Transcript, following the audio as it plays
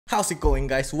How's it going,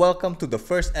 guys? Welcome to the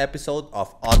first episode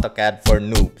of Autocad for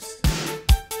Noobs.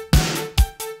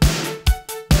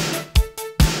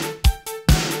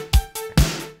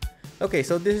 Okay,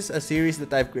 so this is a series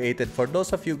that I've created for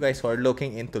those of you guys who are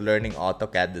looking into learning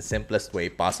AutoCAD the simplest way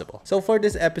possible. So for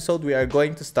this episode, we are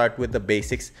going to start with the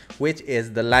basics, which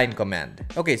is the line command.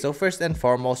 Okay, so first and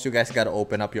foremost, you guys gotta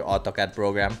open up your AutoCAD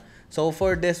program. So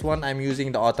for this one, I'm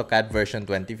using the AutoCAD version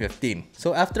 2015.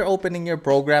 So after opening your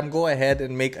program, go ahead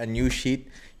and make a new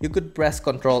sheet. You could press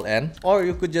Ctrl N, or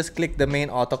you could just click the main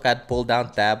AutoCAD pull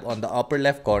down tab on the upper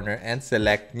left corner and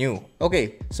select new.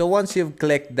 Okay, so once you've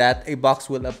clicked that, a box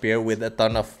will appear with a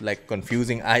ton of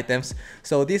confusing items.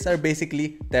 So these are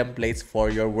basically templates for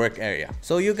your work area.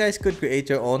 So you guys could create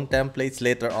your own templates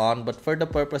later on, but for the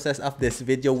purposes of this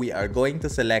video, we are going to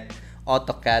select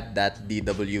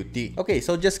AutoCAD.dwt. Okay,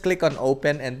 so just click on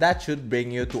open and that should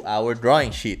bring you to our drawing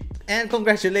sheet. And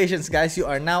congratulations guys, you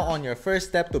are now on your first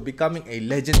step to becoming a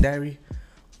legendary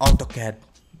AutoCAD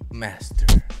master.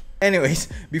 Anyways,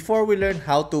 before we learn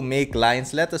how to make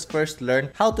lines, let us first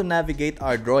learn how to navigate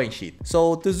our drawing sheet.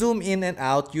 So to zoom in and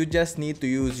out, you just need to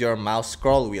use your mouse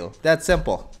scroll wheel. That's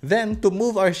simple. Then to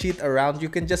move our sheet around, you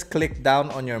can just click down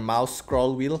on your mouse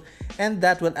scroll wheel and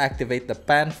that will activate the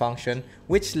pan function,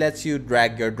 which lets you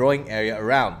drag your drawing area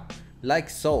around,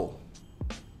 like so.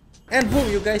 And boom,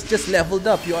 you guys just leveled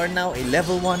up. You are now a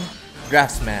level 1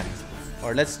 draftsman.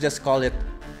 Or let's just call it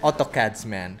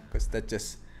AutoCADsman, because that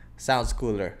just sounds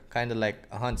cooler, kind of like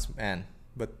a huntsman,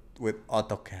 but with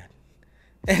AutoCAD.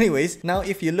 Anyways, now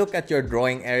if you look at your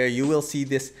drawing area, you will see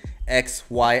this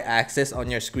XY axis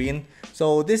on your screen.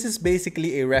 So this is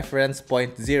basically a reference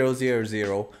point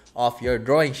 000 of your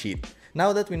drawing sheet.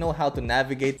 Now that we know how to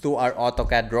navigate to our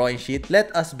AutoCAD drawing sheet,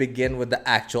 let us begin with the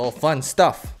actual fun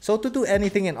stuff. So to do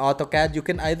anything in AutoCAD, you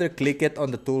can either click it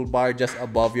on the toolbar just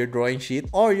above your drawing sheet,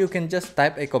 or you can just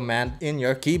type a command in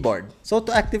your keyboard. So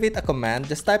to activate a command,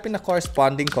 just type in a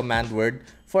corresponding command word.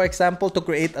 For example, to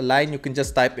create a line, you can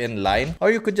just type in line,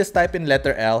 or you could just type in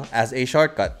letter L as a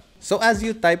shortcut. So as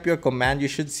you type your command, you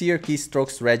should see your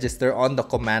keystrokes register on the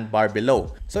command bar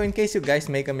below. So in case you guys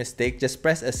make a mistake, just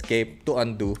press escape to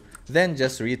undo, then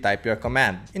just retype your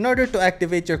command. In order to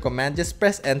activate your command, just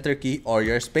press enter key or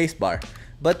your spacebar.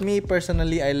 But me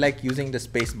personally, I like using the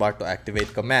spacebar to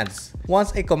activate commands.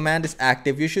 Once a command is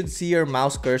active, you should see your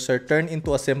mouse cursor turn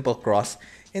into a simple cross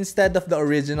instead of the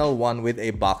original one with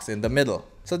a box in the middle.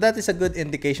 So that is a good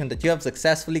indication that you have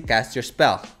successfully cast your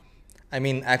spell.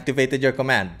 Activated your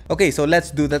command. Okay, so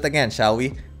let's do that again, shall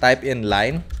we? Type in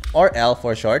line, or L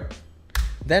for short,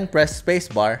 then press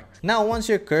spacebar. Now once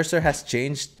your cursor has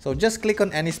changed, so just click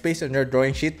on any space on your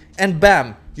drawing sheet and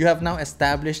bam! You have now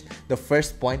established the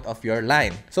first point of your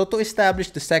line. So to establish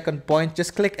the second point,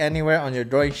 just click anywhere on your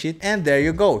drawing sheet and there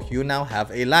you go, you now have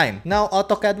a line. Now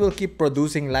AutoCAD will keep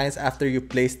producing lines after you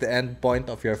place the end point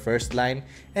of your first line,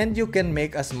 and you can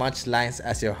make as much lines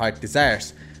as your heart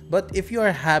desires. But if you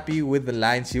are happy with the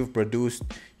lines you've produced,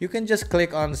 you can just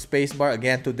click on the spacebar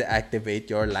again to deactivate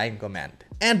your line command.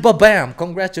 And ba-bam!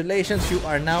 Congratulations, you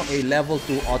are now a level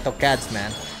 2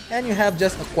 AutoCADsman, and you have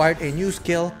just acquired a new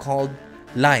skill called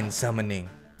line summoning.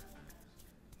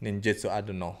 Ninjutsu, I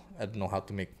don't know how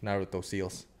to make Naruto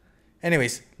seals.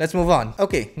 Anyways, let's move on.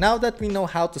 Okay, now that we know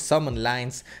how to summon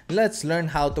lines, let's learn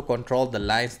how to control the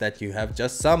lines that you have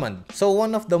just summoned. So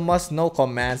one of the must-know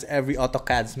commands every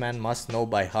AutoCADsman must know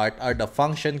by heart are the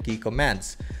function key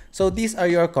commands. So these are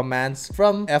your commands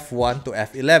from F1 to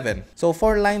F11. So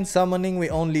for line summoning, we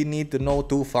only need to know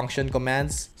 2 function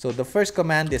commands. So the first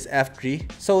command is F3.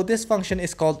 So this function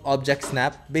is called object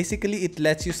snap. Basically, it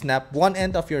lets you snap one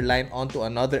end of your line onto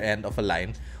another end of a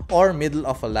line, or middle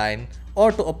of a line,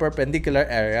 or to a perpendicular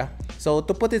area. So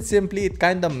to put it simply, it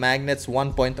kinda magnets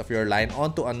one point of your line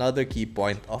onto another key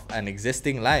point of an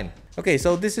existing line. Okay,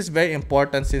 so this is very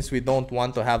important since we don't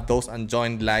want to have those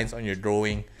unjoined lines on your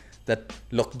drawing that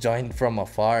look joined from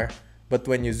afar, but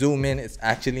when you zoom in, it's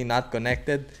actually not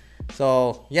connected.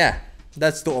 So yeah,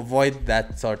 that's to avoid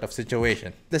that sort of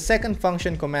situation. The second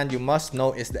function command you must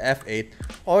know is the F8,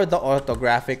 or the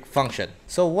orthographic function.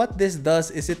 So what this does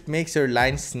is it makes your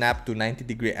lines snap to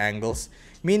 90-degree angles,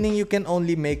 meaning you can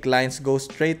only make lines go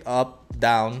straight up,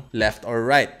 down, left, or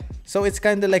right. So it's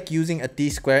kind of like using a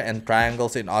T-square and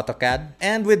triangles in AutoCAD.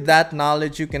 And with that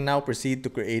knowledge, you can now proceed to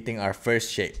creating our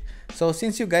first shape. So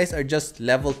since you guys are just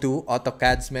level 2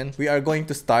 AutoCADsmen, we are going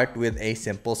to start with a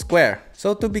simple square.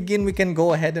 So to begin, we can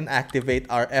go ahead and activate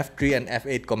our F3 and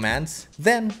F8 commands.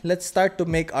 Then let's start to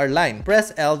make our line.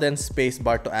 Press L then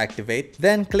spacebar to activate.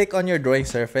 Then click on your drawing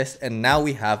surface and now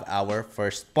we have our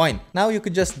first point. Now you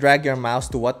could just drag your mouse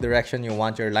to what direction you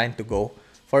want your line to go.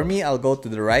 For me, I'll go to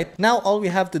the right. Now, all we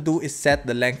have to do is set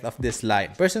the length of this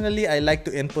line. Personally, I like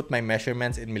to input my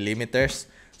measurements in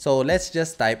millimeters. So let's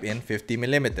just type in 50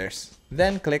 millimeters.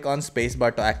 Then click on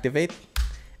spacebar to activate.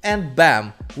 And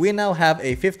bam! We now have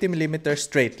a 50mm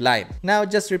straight line. Now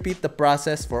just repeat the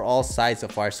process for all sides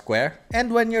of our square.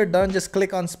 And when you're done, just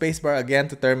click on spacebar again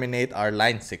to terminate our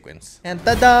line sequence. And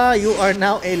tada! You are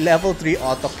now a level 3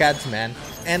 AutoCADsman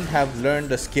and have learned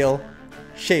the skill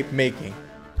shape making.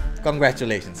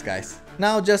 Congratulations, guys.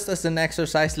 Now just as an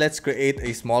exercise, let's create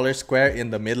a smaller square in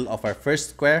the middle of our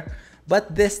first square.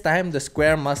 But this time, the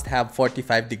square must have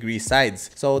 45-degree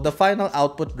sides. So the final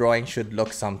output drawing should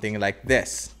look something like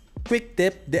this. Quick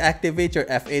tip, deactivate your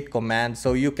F8 command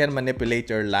so you can manipulate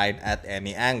your line at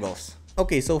any angles.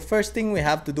 Okay, so first thing we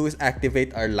have to do is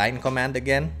activate our line command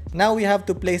again. Now we have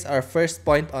to place our first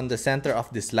point on the center of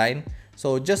this line.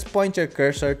 So just point your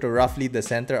cursor to roughly the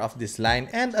center of this line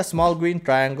and a small green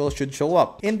triangle should show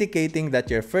up, indicating that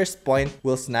your first point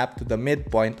will snap to the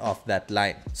midpoint of that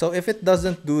line. So if it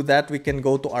doesn't do that, we can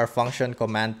go to our function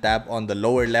command tab on the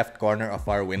lower left corner of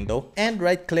our window and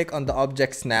right click on the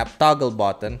object snap toggle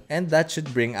button, and that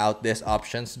should bring out this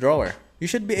options drawer. You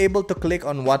should be able to click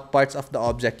on what parts of the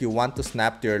object you want to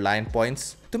snap to your line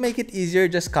points. To make it easier,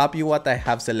 just copy what I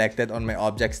have selected on my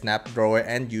object snap drawer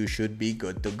and you should be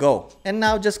good to go. And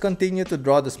now just continue to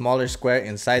draw the smaller square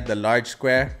inside the large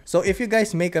square. So if you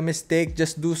guys make a mistake,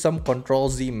 just do some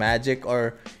Ctrl-Z magic,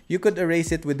 or you could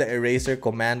erase it with the eraser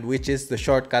command, which is the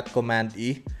shortcut Command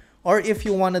E. Or if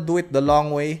you want to do it the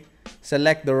long way,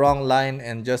 select the wrong line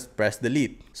and just press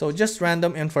delete. So just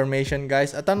random information,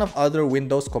 guys. A ton of other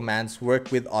Windows commands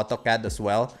work with AutoCAD as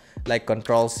well, like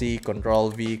Ctrl-C,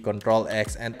 Ctrl-V,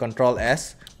 Ctrl-X, and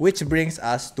Ctrl-S, which brings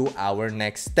us to our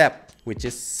next step, which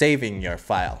is saving your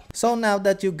file. So now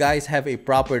that you guys have a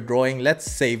proper drawing, let's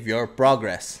save your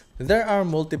progress. There are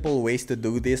multiple ways to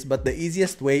do this, but the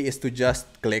easiest way is to just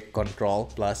click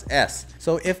Ctrl+S.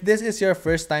 So if this is your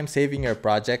first time saving your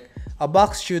project, a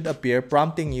box should appear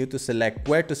prompting you to select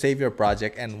where to save your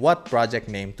project and what project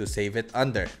name to save it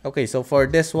under. Okay, so for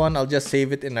this one, I'll just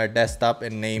save it in our desktop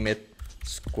and name it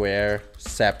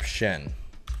Squareception.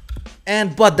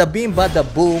 And bada beam bada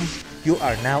boom, you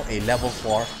are now a level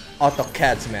 4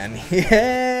 AutoCADsman.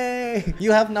 Yay!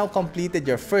 You have now completed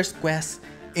your first quest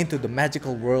into the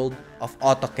magical world of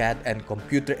AutoCAD and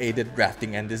computer-aided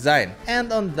drafting and design.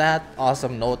 And on that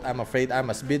awesome note, I'm afraid I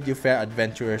must bid you fair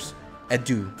adventurers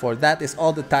adieu. For that is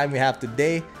all the time we have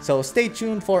today. So stay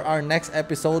tuned for our next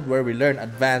episode where we learn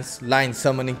advanced line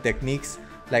summoning techniques,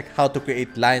 like how to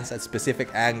create lines at specific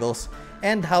angles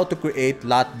and how to create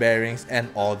lot bearings and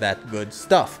all that good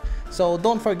stuff. So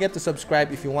don't forget to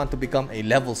subscribe if you want to become a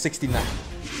level 69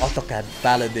 AutoCAD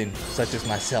paladin such as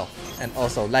myself. And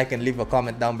also like and leave a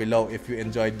comment down below if you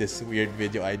enjoyed this weird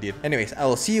video I did. Anyways, I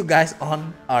will see you guys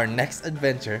on our next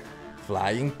adventure.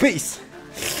 Flying peace!